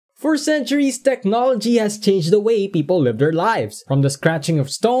For centuries, technology has changed the way people live their lives. From the scratching of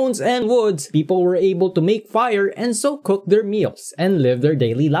stones and woods, people were able to make fire and so cook their meals and live their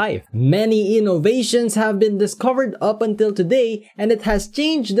daily life. Many innovations have been discovered up until today, and it has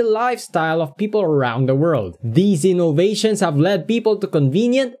changed the lifestyle of people around the world. These innovations have led people to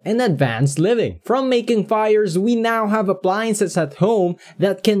convenient and advanced living. From making fires, we now have appliances at home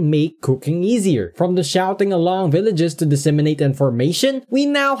that can make cooking easier. From the shouting along villages to disseminate information, we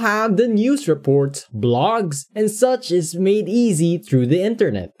now have the news reports, blogs, and such is made easy through the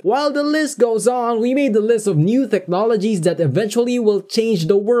internet. While the list goes on, we made a list of new technologies that eventually will change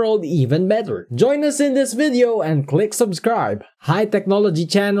the world even better. Join us in this video and click subscribe. High Technology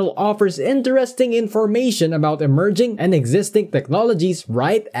channel offers interesting information about emerging and existing technologies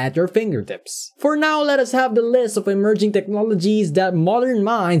right at your fingertips. For now, let us have the list of emerging technologies that modern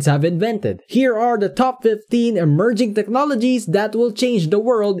minds have invented. Here are the top 15 emerging technologies that will change the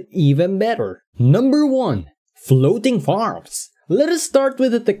world even better. Number 1. Floating farms. Let us start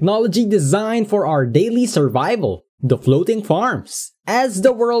with a technology designed for our daily survival. The floating farms. As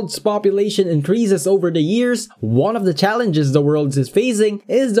the world's population increases over the years, one of the challenges the world is facing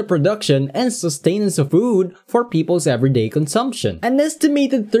is the production and sustenance of food for people's everyday consumption. An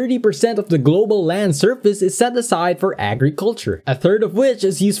estimated 30% of the global land surface is set aside for agriculture, a third of which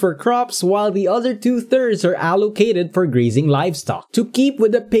is used for crops while the other 2/3 are allocated for grazing livestock. To keep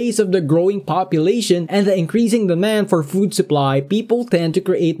with the pace of the growing population and the increasing demand for food supply, people tend to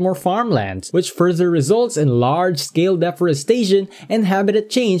create more farmlands, which further results in large-scale deforestation and habitat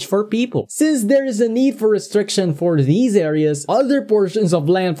change for people. Since there is a need for restriction for these areas, other portions of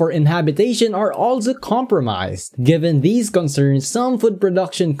land for inhabitation are also compromised. Given these concerns, some food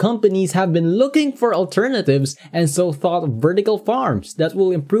production companies have been looking for alternatives and so thought of vertical farms that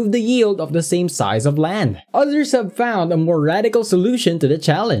will improve the yield of the same size of land. Others have found a more radical solution to the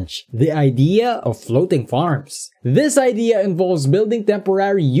challenge: the idea of floating farms. This idea involves building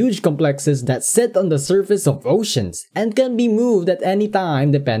temporary huge complexes that sit on the surface of oceans and can be moved at any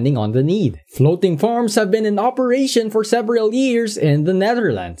time depending on the need. Floating farms have been in operation for several years in the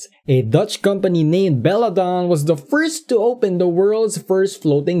Netherlands. A Dutch company named Belladon was the first to open the world's first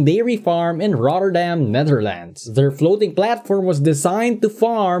floating dairy farm in Rotterdam, Netherlands. Their floating platform was designed to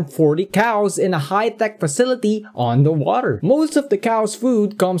farm 40 cows in a high-tech facility on the water. Most of the cows'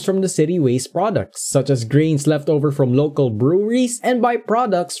 food comes from the city waste products, such as grains left over from local breweries and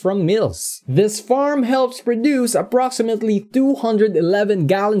byproducts from mills. This farm helps produce approximately 211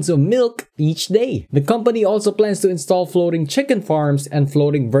 gallons of milk each day. The company also plans to install floating chicken farms and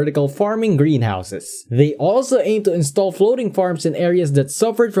floating vertical farming greenhouses. They also aim to install floating farms in areas that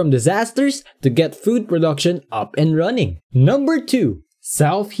suffered from disasters to get food production up and running. Number 2.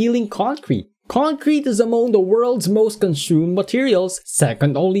 Self-healing concrete. Concrete is among the world's most consumed materials,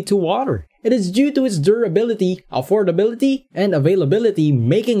 second only to water. It is due to its durability, affordability, and availability,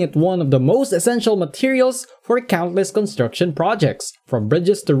 making it one of the most essential materials for countless construction projects, from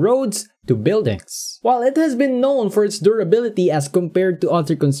bridges to roads to buildings. While it has been known for its durability as compared to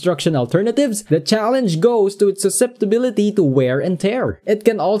other construction alternatives, the challenge goes to its susceptibility to wear and tear. It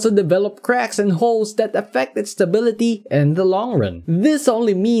can also develop cracks and holes that affect its stability in the long run. This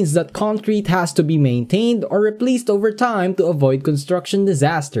only means that concrete has to be maintained or replaced over time to avoid construction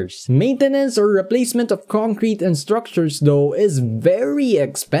disasters. Maintenance or replacement of concrete and structures, though, is very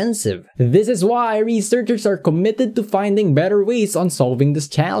expensive. This is why researchers are committed to finding better ways on solving this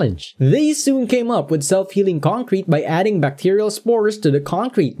challenge. They soon came up with self-healing concrete by adding bacterial spores to the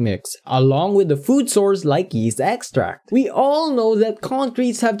concrete mix, along with the food source like yeast extract. We all know that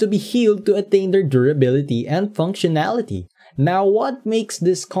concretes have to be healed to attain their durability and functionality. Now, what makes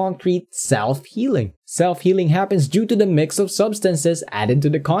this concrete self-healing? Self-healing happens due to the mix of substances added to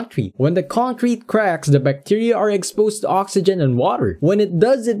the concrete. When the concrete cracks, the bacteria are exposed to oxygen and water. When it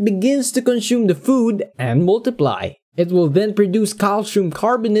does, it begins to consume the food and multiply. It will then produce calcium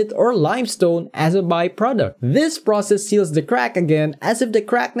carbonate or limestone as a byproduct. This process seals the crack again as if the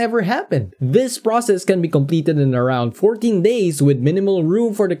crack never happened. This process can be completed in around 14 days with minimal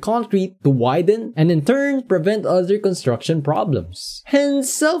room for the concrete to widen and in turn prevent other construction problems.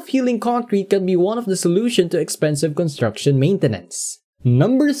 Hence, self-healing concrete can be one of the solutions to expensive construction maintenance.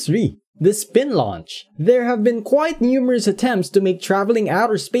 Number 3. The spin launch. There have been quite numerous attempts to make traveling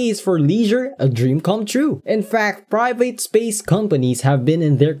outer space for leisure a dream come true. In fact, private space companies have been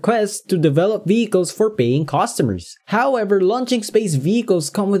in their quest to develop vehicles for paying customers. However, launching space vehicles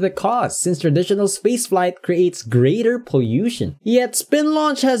come with a cost since traditional spaceflight creates greater pollution. Yet, spin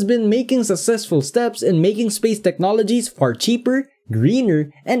launch has been making successful steps in making space technologies far cheaper,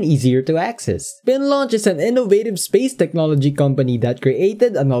 greener, and easier to access. SpinLaunch is an innovative space technology company that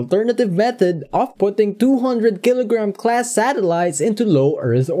created an alternative method of putting 200-kilogram class satellites into low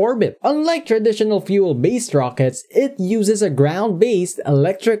Earth orbit. Unlike traditional fuel-based rockets, it uses a ground-based,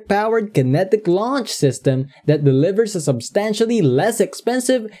 electric-powered kinetic launch system that delivers a substantially less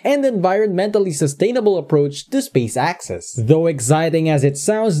expensive and environmentally sustainable approach to space access. Though exciting as it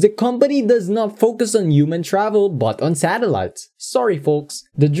sounds, the company does not focus on human travel but on satellites. Sorry folks,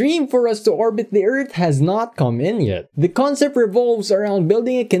 the dream for us to orbit the Earth has not come in yet. The concept revolves around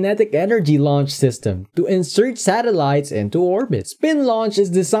building a kinetic energy launch system to insert satellites into orbit. SpinLaunch is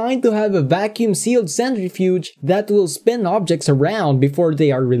designed to have a vacuum-sealed centrifuge that will spin objects around before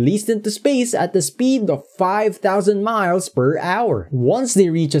they are released into space at the speed of 5,000 miles per hour. Once they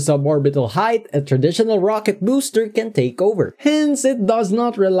reach a suborbital height, a traditional rocket booster can take over. Hence, it does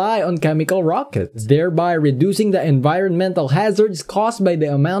not rely on chemical rockets, thereby reducing the environmental hazards caused by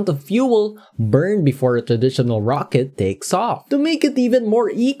the amount of fuel burned before a traditional rocket takes off. To make it even more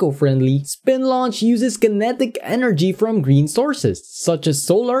eco-friendly, SpinLaunch uses kinetic energy from green sources, such as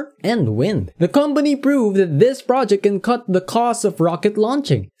solar and wind. The company proved that this project can cut the cost of rocket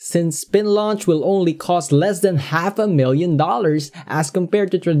launching, since SpinLaunch will only cost less than $500,000 as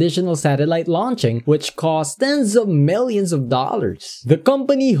compared to traditional satellite launching, which costs tens of millions of dollars. The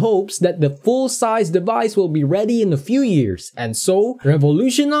company hopes that the full-size device will be ready in a few years, and so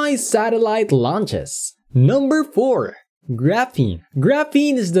revolutionize satellite launches. Number 4. Graphene.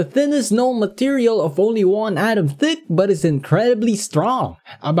 Graphene is the thinnest known material of only one atom thick but is incredibly strong,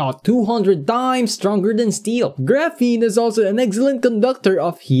 about 200 times stronger than steel. Graphene is also an excellent conductor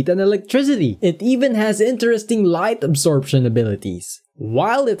of heat and electricity. It even has interesting light absorption abilities.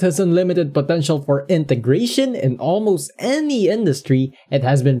 While it has unlimited potential for integration in almost any industry, it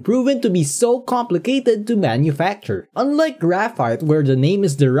has been proven to be so complicated to manufacture. Unlike graphite, where the name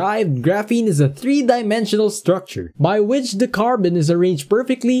is derived, graphene is a three-dimensional structure by which the carbon is arranged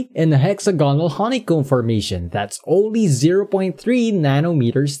perfectly in a hexagonal honeycomb formation that's only 0.3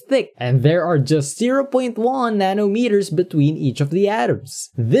 nanometers thick, and there are just 0.1 nanometers between each of the atoms.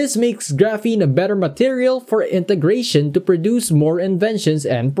 This makes graphene a better material for integration to produce more inventions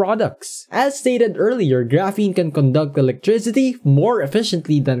and products. As stated earlier, graphene can conduct electricity more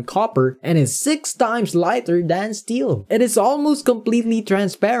efficiently than copper and is 6 times lighter than steel. It is almost completely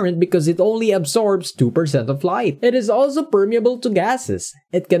transparent because it only absorbs 2% of light. It is also permeable to gases.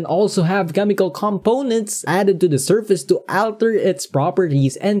 It can also have chemical components added to the surface to alter its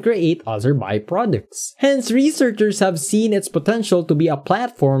properties and create other byproducts. Hence, researchers have seen its potential to be a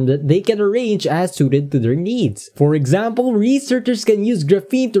platform that they can arrange as suited to their needs. For example, researchers can use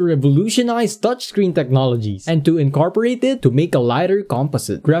graphene to revolutionize touchscreen technologies and to incorporate it to make a lighter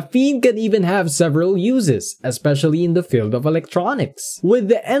composite. Graphene can even have several uses, especially in the field of electronics. With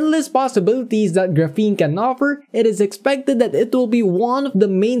the endless possibilities that graphene can offer, it is expected that it will be one of the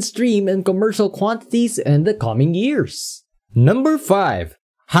mainstream in commercial quantities in the coming years. Number 5.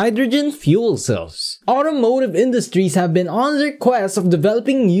 Hydrogen fuel cells. Automotive industries have been on their quest of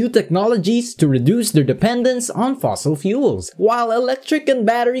developing new technologies to reduce their dependence on fossil fuels. While electric and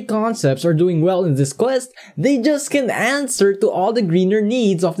battery concepts are doing well in this quest, they just can't answer to all the greener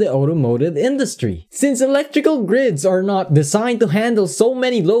needs of the automotive industry. Since electrical grids are not designed to handle so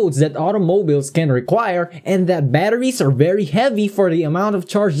many loads that automobiles can require, and that batteries are very heavy for the amount of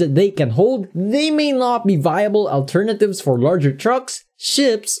charge that they can hold, they may not be viable alternatives for larger trucks,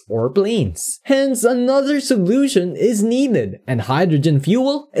 ships, or planes. Hence, another solution is needed, and hydrogen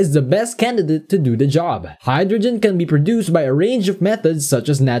fuel is the best candidate to do the job. Hydrogen can be produced by a range of methods such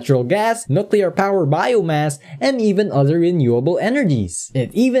as natural gas, nuclear power, biomass, and even other renewable energies. It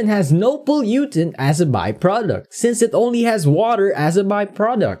even has no pollutant as a byproduct, since it only has water as a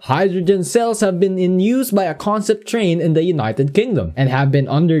byproduct. Hydrogen cells have been in use by a concept train in the United Kingdom, and have been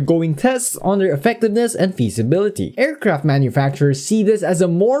undergoing tests on their effectiveness and feasibility. Aircraft manufacturers see this as a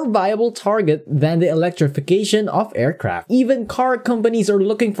more viable target than the electrification of aircraft. Even car companies are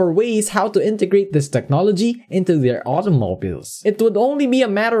looking for ways how to integrate this technology into their automobiles. It would only be a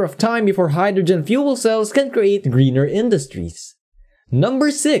matter of time before hydrogen fuel cells can create greener industries. Number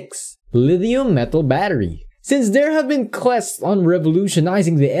 6. Lithium metal battery. Since there have been quests on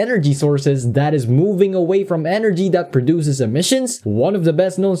revolutionizing the energy sources that is moving away from energy that produces emissions, one of the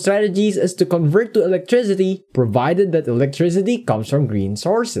best known strategies is to convert to electricity, provided that electricity comes from green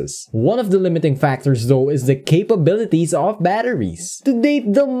sources. One of the limiting factors though is the capabilities of batteries. To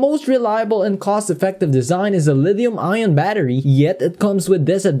date, the most reliable and cost-effective design is a lithium-ion battery, yet it comes with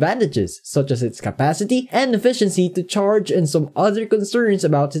disadvantages, such as its capacity and efficiency to charge and some other concerns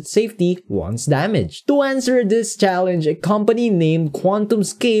about its safety once damaged. To answer answer this challenge, a company named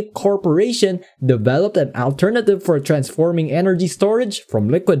QuantumScape Corporation developed an alternative for transforming energy storage from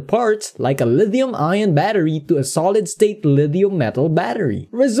liquid parts like a lithium-ion battery to a solid-state lithium-metal battery.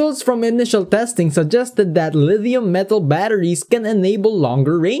 Results from initial testing suggested that lithium-metal batteries can enable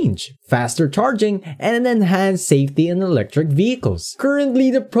longer range, faster charging, and enhanced safety in electric vehicles.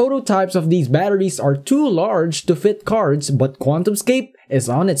 Currently, the prototypes of these batteries are too large to fit cars, but QuantumScape is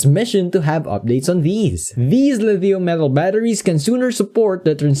on its mission to have updates on these. These lithium metal batteries can sooner support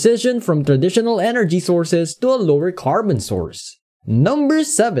the transition from traditional energy sources to a lower carbon source. Number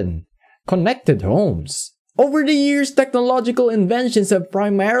 7. Connected homes. Over the years, technological inventions have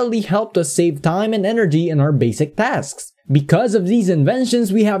primarily helped us save time and energy in our basic tasks. Because of these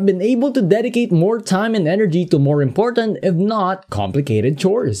inventions, we have been able to dedicate more time and energy to more important, if not complicated,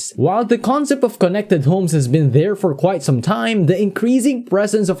 chores. While the concept of connected homes has been there for quite some time, the increasing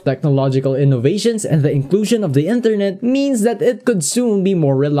presence of technological innovations and the inclusion of the internet means that it could soon be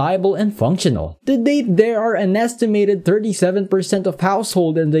more reliable and functional. To date, there are an estimated 37% of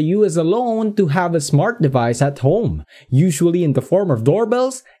households in the US alone to have a smart device at home, usually in the form of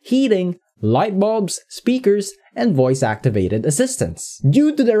doorbells, heating, light bulbs, speakers, and voice-activated assistants.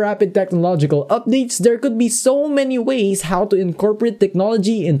 Due to the rapid technological updates, there could be so many ways how to incorporate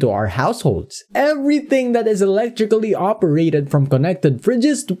technology into our households. Everything that is electrically operated, from connected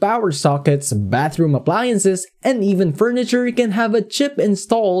fridges to power sockets, bathroom appliances, and even furniture, can have a chip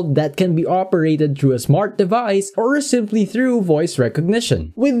installed that can be operated through a smart device or simply through voice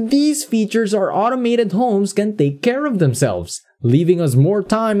recognition. With these features, our automated homes can take care of themselves, leaving us more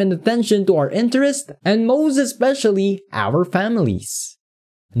time and attention to our interests, and most especially our families.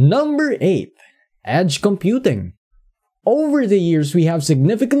 Number 8. Edge computing. Over the years, we have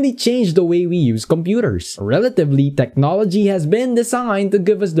significantly changed the way we use computers. Relatively, technology has been designed to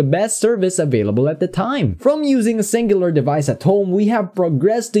give us the best service available at the time. From using a singular device at home, we have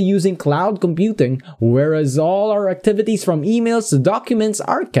progressed to using cloud computing, whereas all our activities from emails to documents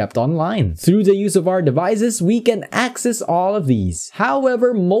are kept online. Through the use of our devices, we can access all of these.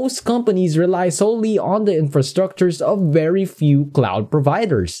 However, most companies rely solely on the infrastructures of very few cloud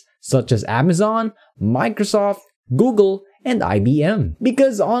providers, such as Amazon, Microsoft, Google, and IBM.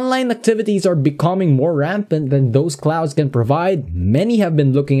 Because online activities are becoming more rampant than those clouds can provide, many have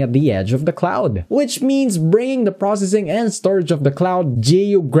been looking at the edge of the cloud, which means bringing the processing and storage of the cloud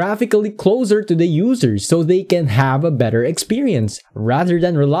geographically closer to the users so they can have a better experience, rather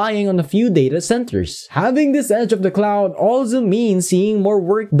than relying on a few data centers. Having this edge of the cloud also means seeing more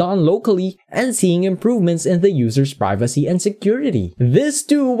work done locally and seeing improvements in the user's privacy and security. This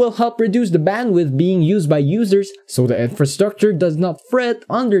too will help reduce the bandwidth being used by users, so the infrastructure does not fret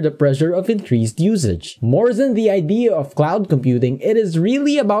under the pressure of increased usage. More than the idea of cloud computing, it is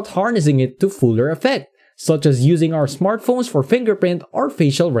really about harnessing it to fuller effect, such as using our smartphones for fingerprint or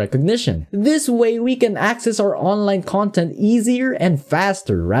facial recognition. This way, we can access our online content easier and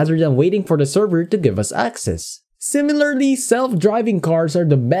faster rather than waiting for the server to give us access. Similarly, self-driving cars are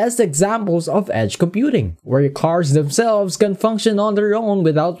the best examples of edge computing, where cars themselves can function on their own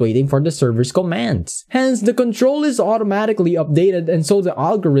without waiting for the server's commands. Hence, the control is automatically updated, and so the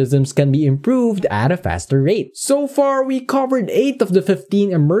algorithms can be improved at a faster rate. So far, we covered 8 of the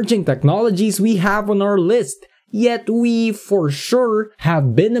 15 emerging technologies we have on our list. Yet we, for sure,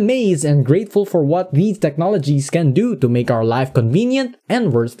 have been amazed and grateful for what these technologies can do to make our life convenient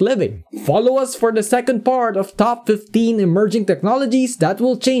and worth living. Follow us for the second part of Top 15 Emerging Technologies that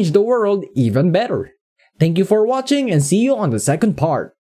will change the world even better. Thank you for watching and see you on the second part.